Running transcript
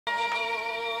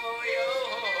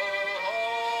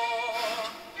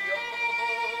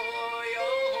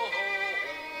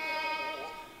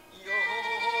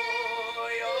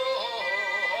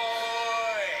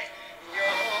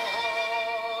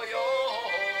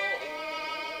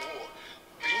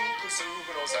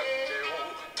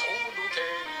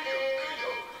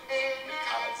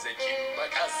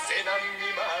難に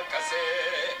任せ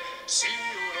潮の向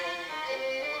こ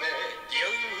うで夕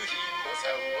日も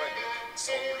騒ぐ空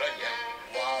に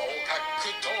輪をかく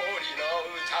鳥の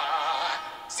歌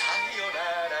さよ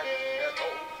なら港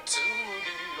紬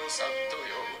の里よ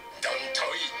どんと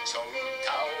一丁歌を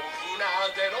船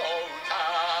出の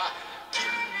歌銀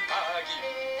波銀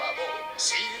波も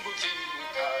しぶきに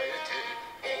変えて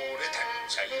俺た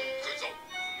ちは行くぞ海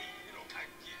の限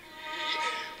り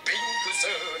ピンクス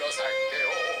の酒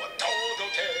を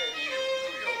届けに行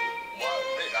くよ我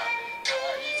ら海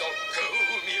賊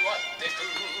海割ってく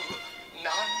波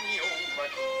を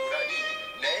枕に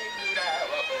ねぐら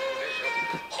は船よ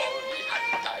ほにあ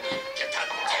ったにけたって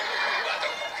はど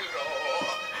くろ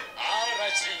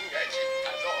嵐が来た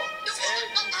ぞ千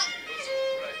里の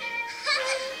空に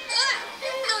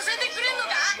乗せてくれんの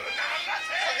か。このま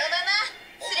ま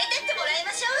連れてってもらい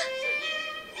ましょう。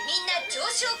みんな上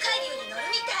昇海流に乗る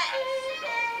みたい。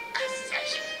朝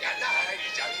日がない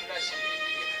じゃなし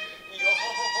よよ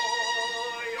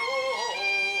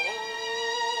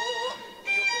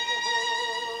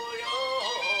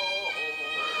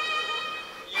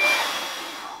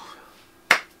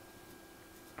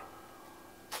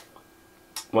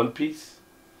One Piece,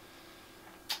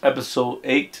 episode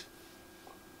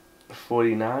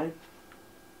 849.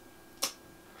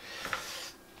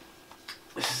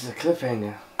 This is a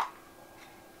cliffhanger.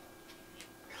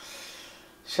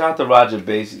 Shout out to Roger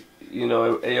Basie. You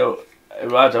know, hey, yo, hey,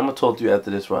 Roger, I'm gonna talk to you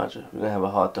after this, Roger. We're gonna have a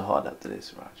heart to heart after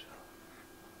this, Roger.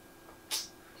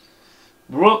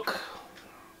 Brook.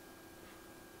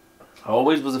 I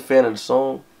always was a fan of the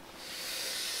song.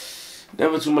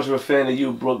 Never too much of a fan of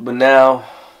you, Brook, but now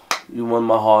you won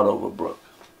my heart over, Brook.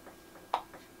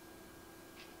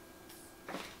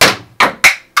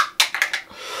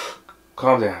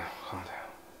 Calm down, calm down.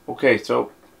 Okay,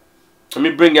 so let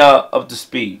me bring y'all up to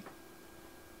speed.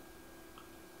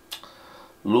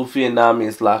 Luffy and Nami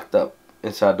is locked up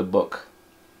inside the book.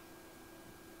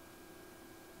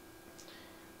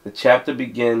 The chapter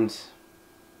begins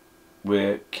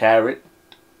where Carrot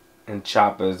and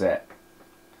Chopper is at.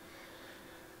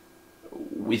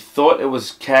 We thought it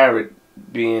was Carrot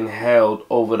being held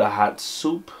over the hot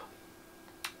soup,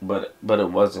 but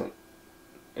it wasn't.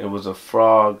 It was a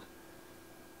frog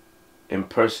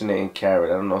impersonating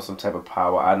Carrot. I don't know, some type of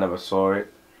power. I never saw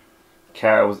it.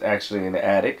 Carrot was actually in the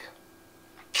attic.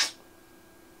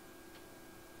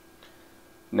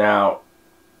 Now,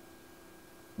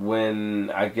 when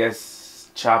I guess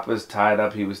Chopper's tied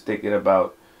up, he was thinking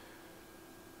about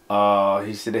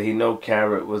he said that he know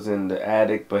Carrot was in the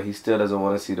attic, but he still doesn't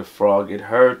want to see the frog get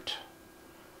hurt.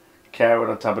 Carrot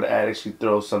on top of the attic, she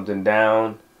throws something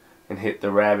down and hit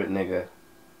the rabbit nigga.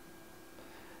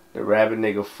 The rabbit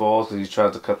nigga falls because he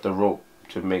tries to cut the rope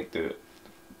to make the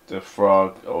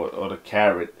frog or the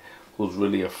Carrot, who's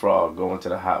really a frog, go into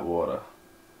the hot water.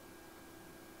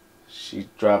 She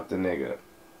dropped the nigga.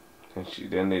 And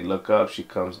then they look up, she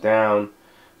comes down,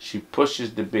 she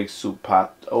pushes the big soup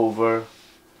pot over.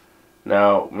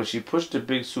 Now, when she pushed the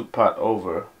big soup pot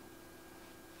over,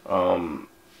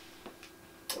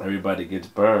 everybody gets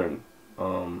burned.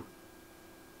 The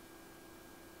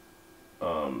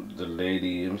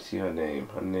lady, let me see her name.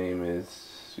 Her name is,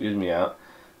 excuse me, I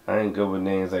ain't good with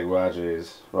names like Roger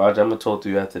is. Roger, I'm gonna talk to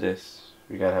you after this.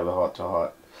 We gotta have a heart to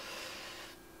heart.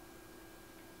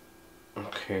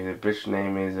 Okay, the bitch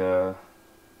name is,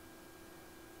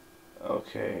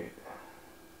 okay.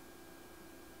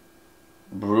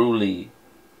 Broly.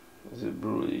 Is it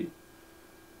Broly?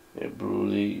 Yeah,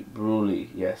 Broly.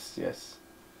 Yes.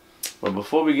 But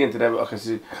before we get into that, okay,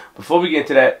 see, before we get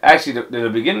into that, actually, the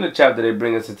beginning of the chapter, they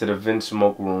bring us into the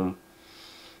Vinsmoke room.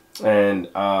 And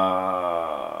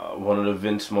one of the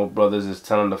Vinsmoke brothers is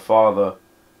telling the father,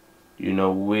 you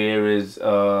know, where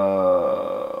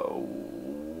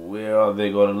are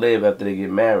they going to live after they get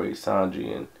married,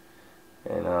 Sanji?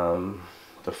 And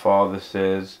the father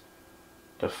says,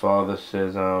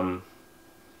 on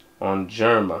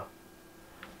Germa.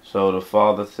 So the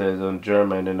father says on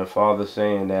Germa, and then the father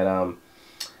saying that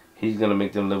he's gonna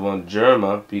make them live on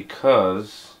Germa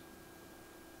because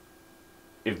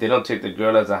if they don't take the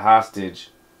girl as a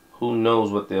hostage, who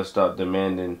knows what they'll start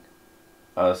demanding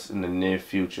us in the near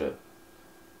future.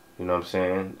 You know what I'm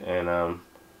saying? And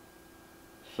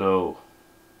so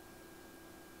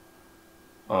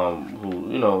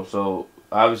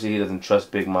obviously he doesn't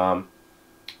trust Big Mom.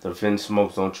 The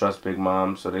Vinsmokes don't trust Big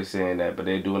Mom, so they're saying that, but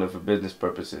they're doing it for business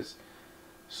purposes.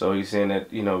 So he's saying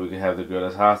that, you know, we can have the girl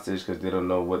as hostage because they don't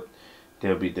know what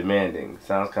they'll be demanding.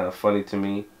 Sounds kind of funny to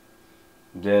me.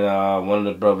 Then one of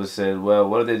the brothers said, well,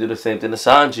 what if they do the same thing to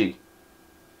Sanji?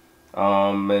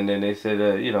 And then they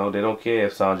said, you know, they don't care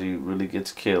if Sanji really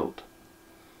gets killed.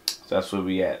 So that's where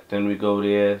we at. Then we go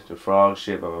there, the frog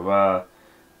shit, blah, blah, blah.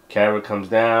 Carrot comes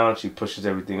down, she pushes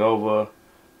everything over.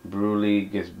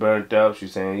 Broly gets burnt up.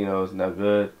 She's saying, you know, it's not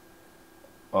good.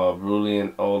 Broly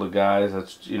and all the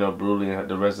guys, you know, Broly and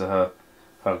the rest of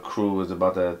her crew is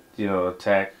about to, you know,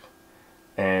 attack.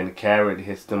 And Carrot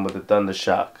hits them with a thunder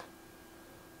shock,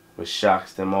 which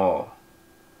shocks them all.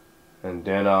 And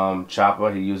then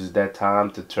Chopper, he uses that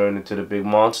time to turn into the big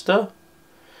monster,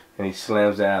 and he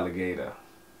slams the alligator.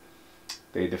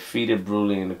 They defeated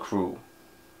Broly and the crew.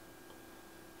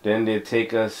 Then they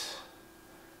take us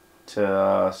to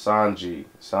Sanji.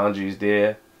 Sanji's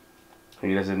there.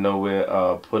 He doesn't know where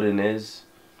Puddin is.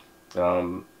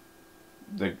 A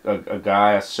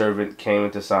servant came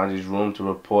into Sanji's room to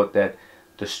report that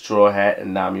the Straw Hat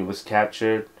and Nami was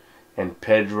captured, and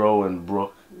Pedro and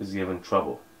Brook is giving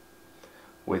trouble.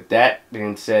 With that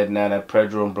being said, now that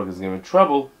Pedro and Brook is giving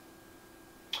trouble,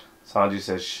 Sanji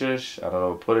says, shush, I don't know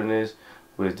what Puddin is.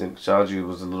 Sanji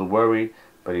was a little worried,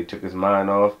 but he took his mind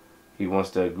off. He wants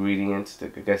the ingredients. I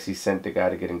guess he sent the guy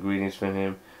to get ingredients from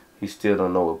him. He still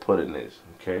don't know what Puddin is.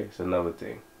 Okay, it's another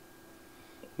thing.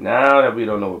 Now that we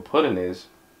don't know what Puddin is,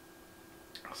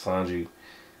 Sanji,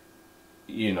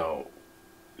 you know,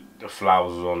 the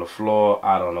flowers was on the floor.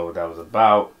 I don't know what that was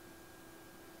about.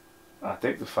 I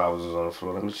think the flowers was on the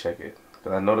floor. Let me check it.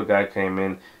 Because I know the guy came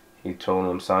in. He told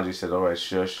him, Sanji said, alright,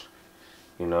 shush.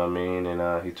 You know what I mean?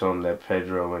 And he told him that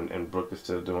Pedro and Brook is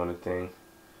still doing the thing.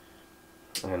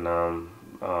 And,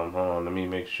 hold on, let me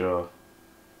make sure.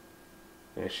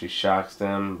 Yeah, she shocks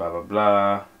them, blah, blah,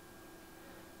 blah.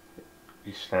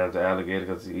 He slams the alligator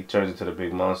because he turns into the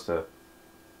big monster.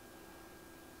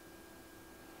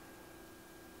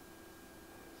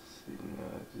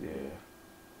 Yeah.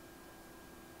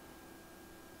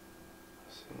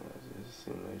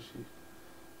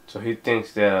 So he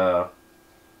thinks that,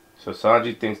 so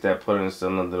Sanji thinks that Puddin is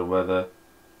still under the weather,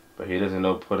 but he doesn't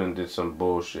know Puddin did some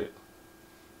bullshit.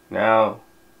 Now,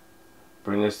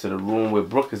 bring us to the room where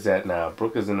Brook is at now.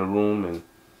 Brook is in the room,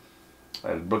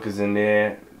 and Brook is in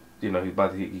there. You know, he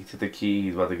took the key,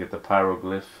 he's about to get the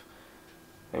pyroglyph.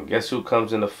 And guess who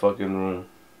comes in the fucking room?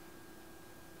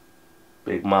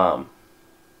 Big Mom.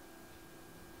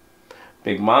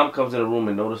 Big Mom comes in the room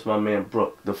and notice my man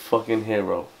Brook, the fucking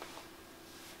hero.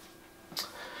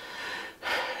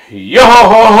 Yo ho ho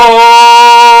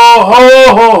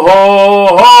ho ho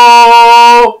ho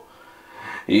ho.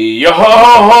 Yo ho ho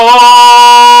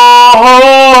ho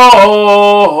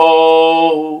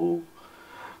ho.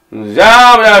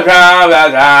 Za bla bla bla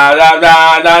bla bla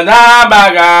bla bla bla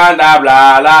bla bla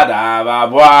bla da ba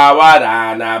bwa wa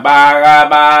da na ba ga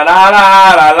ba la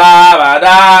la la la ba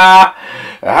da.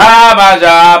 Ha ba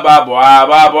ja ba bwa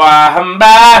ba bwa hum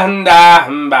ba hunda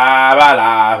hum ba ba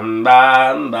la hum ba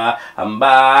hum ba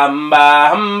hum ba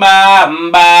hum ba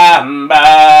hum ba hum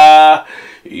ba.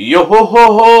 Yo ho ho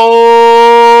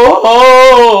ho.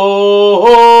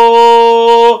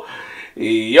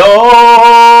 Yo.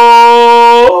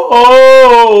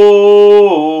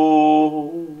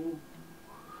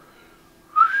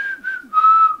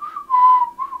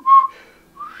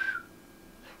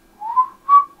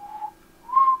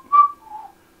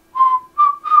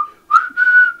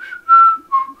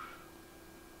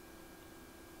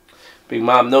 Big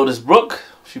Mom noticed Brook.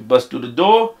 She busts through the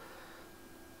door.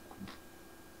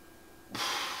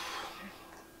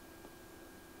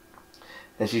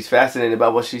 And she's fascinated by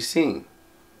what she's seeing.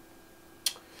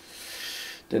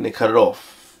 Then they cut it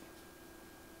off.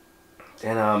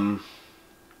 Then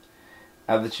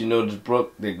after she notices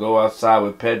Brook, they go outside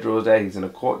where Pedro's at. He's in the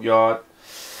courtyard.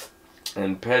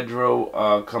 And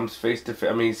Pedro comes face to face.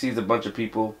 I mean, he sees a bunch of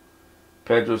people.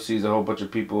 Pedro sees a whole bunch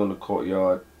of people in the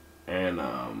courtyard. And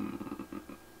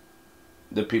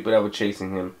the people that were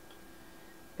chasing him.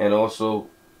 And also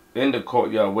in the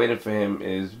courtyard waiting for him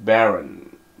is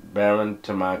Baron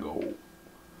Tamago.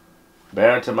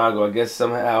 Baron Tamago, I guess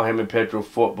somehow him and Pedro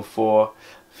fought before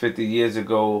 50 years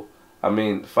ago. I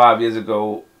mean, 5 years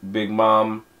ago, Big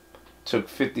Mom took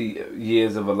 50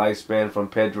 years of a lifespan from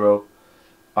Pedro.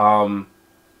 And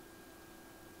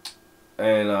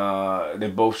they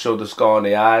both showed the scar on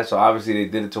their eyes, so obviously they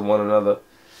did it to one another.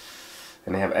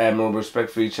 And they have admirable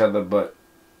respect for each other, but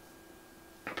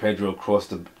Pedro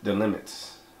crossed the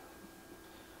limits.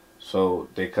 So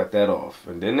they cut that off.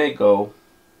 And then they go.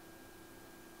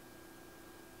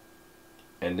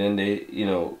 And then they, you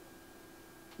know,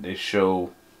 they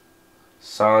show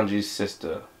Sanji's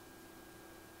sister,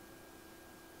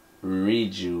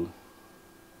 Raiju,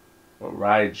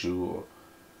 or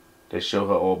they show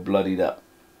her all bloodied up.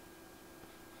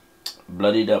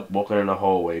 bloodied up, walking in the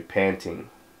hallway, panting.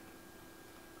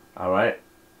 Alright?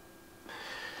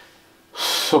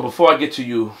 So before I get to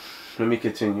you, let me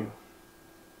continue.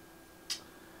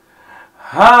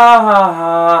 Ha ha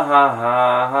ha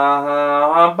ha ha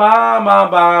ha ba ba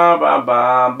ba ba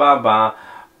ba ba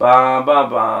ba ba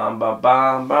ba ba ba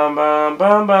ba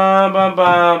ba ba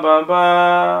ba ba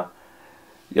ba.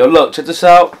 Yo, look, check this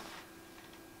out.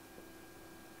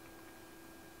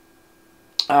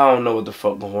 I don't know what the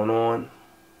fuck going on,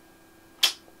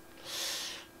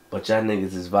 but y'all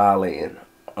niggas is violating.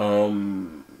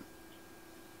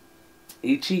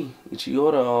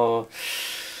 Ichiota,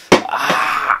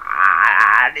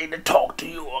 I need to talk to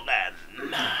you again.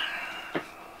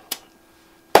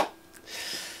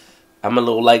 I'm a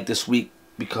little light this week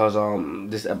because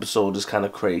this episode is kind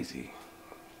of crazy.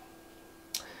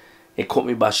 It caught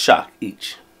me by shock,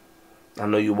 Ichi. I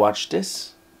know you watched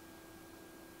this.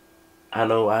 I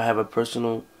know I have a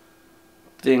personal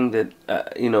thing that,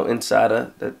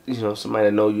 insider, that, somebody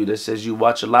that know you that says you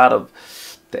watch a lot of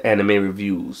the anime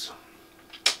reviews.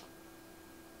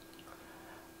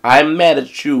 I'm mad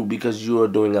at you because you are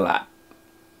doing a lot.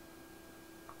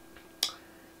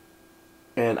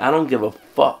 And I don't give a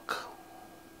fuck.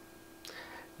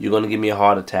 You're going to give me a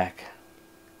heart attack.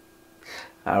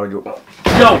 I already...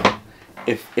 Yo!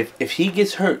 If he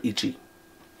gets hurt, Ichi,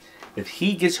 if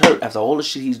he gets hurt after all the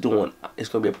shit he's doing, it's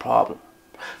gonna be a problem.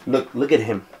 Look at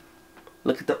him.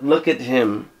 Look at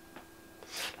him.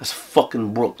 That's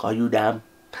fucking Brook. Are you damn?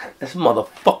 That's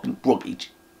motherfucking Brook, Ichi.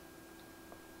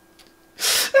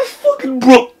 That's fucking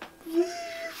Brook.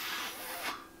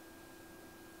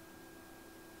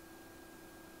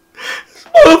 That's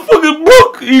motherfucking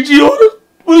Brook, Ichi. What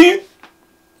are you?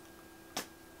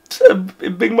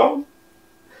 Big Mom.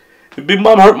 If Big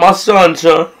Mom hurt my son.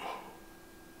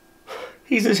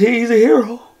 He's a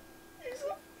hero.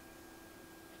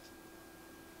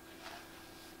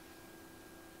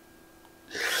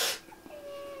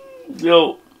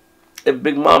 Yo, if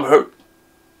Big Mom hurt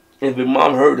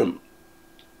him.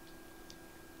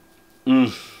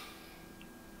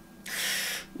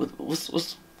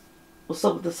 What's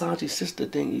up with the Sanji sister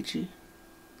thing, Ichi?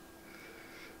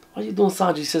 Why you doing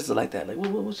Sanji's sister like that? Like,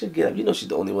 what's your get up? You know she's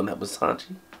the only one that was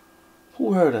Sanji.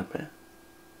 Who hurt her, man?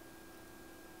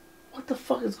 What the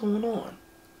fuck is going on?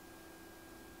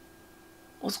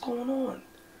 What's going on?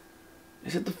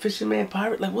 Is it the fisherman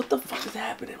pirate? Like, what the fuck is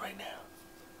happening right now?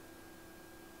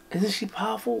 Isn't she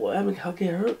powerful? I mean, how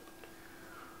get hurt?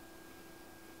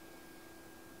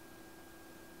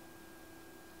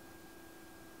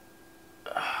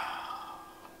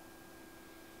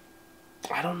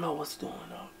 I don't know what's going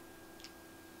on.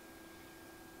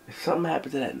 If something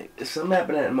happened to that nigga, if something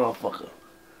happened to that motherfucker,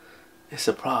 it's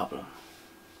a problem.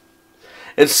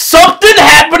 If something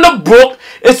happened to Brook,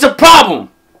 it's a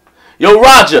problem. Yo,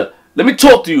 Roger, let me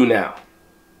talk to you now.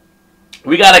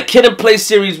 We got a Kid and Play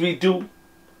series we do.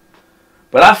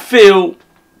 But I feel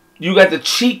you got the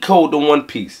cheat code to One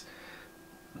Piece.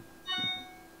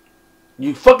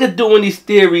 You fucking doing these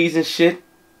theories and shit.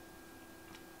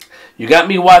 You got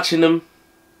me watching them.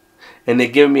 And they're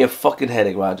giving me a fucking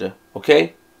headache, Roger.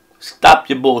 Okay? Stop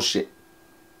your bullshit.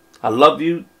 I love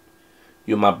you.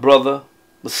 You're my brother.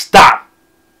 But stop.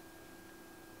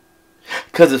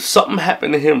 Because if something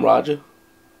happened to him, Roger,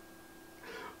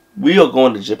 we are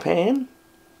going to Japan.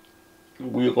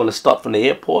 We are going to start from the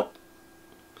airport.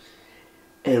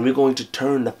 And we're going to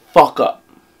turn the fuck up.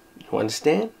 You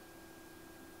understand?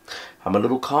 I'm a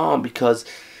little calm because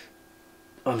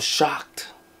I'm shocked.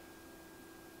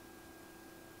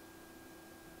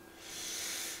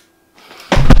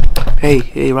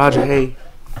 Hey, Roger, hey.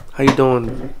 How you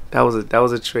doing? That was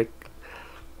a trick.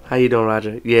 How you doing,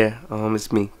 Roger? Yeah,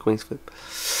 it's me, QUEENZFLIP.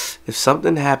 If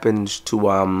something happens to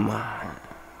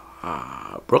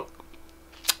Brook,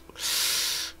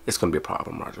 it's gonna be a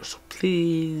problem, Roger. So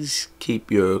please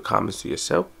keep your comments to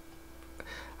yourself.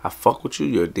 I fuck with you.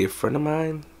 You're a dear friend of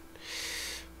mine.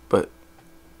 But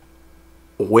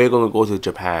we're gonna go to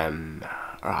Japan,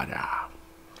 Roger.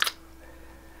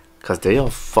 Cause they are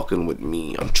fucking with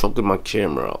me. I'm choking my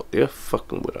camera out. They're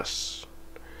fucking with us.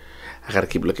 I gotta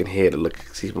keep looking here to look.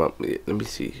 See my. Let me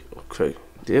see. Okay,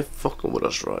 they're fucking with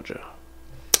us, Roger.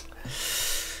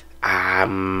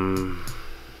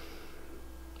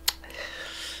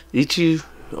 Ichi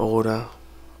Oda,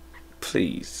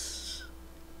 please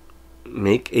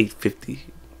make 850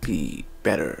 be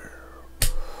better.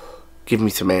 Give me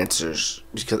some answers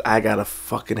because I got a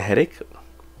fucking headache,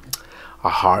 a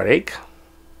heartache.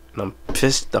 And I'm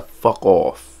pissed the fuck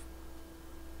off.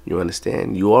 You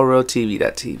understand? URL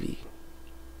TV.tv.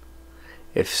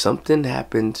 If something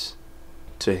happens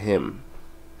to him,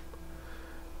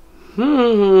 Ha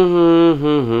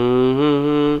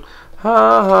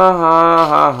ha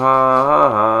ha ha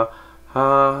ha ha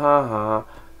ha ha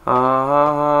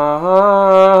ha.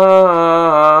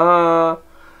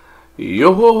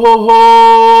 Yo ho ho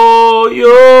ho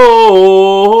yo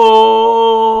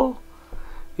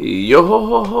yo ho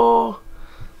ho ho.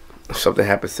 If something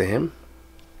happens to him,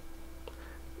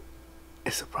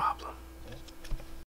 it's a problem.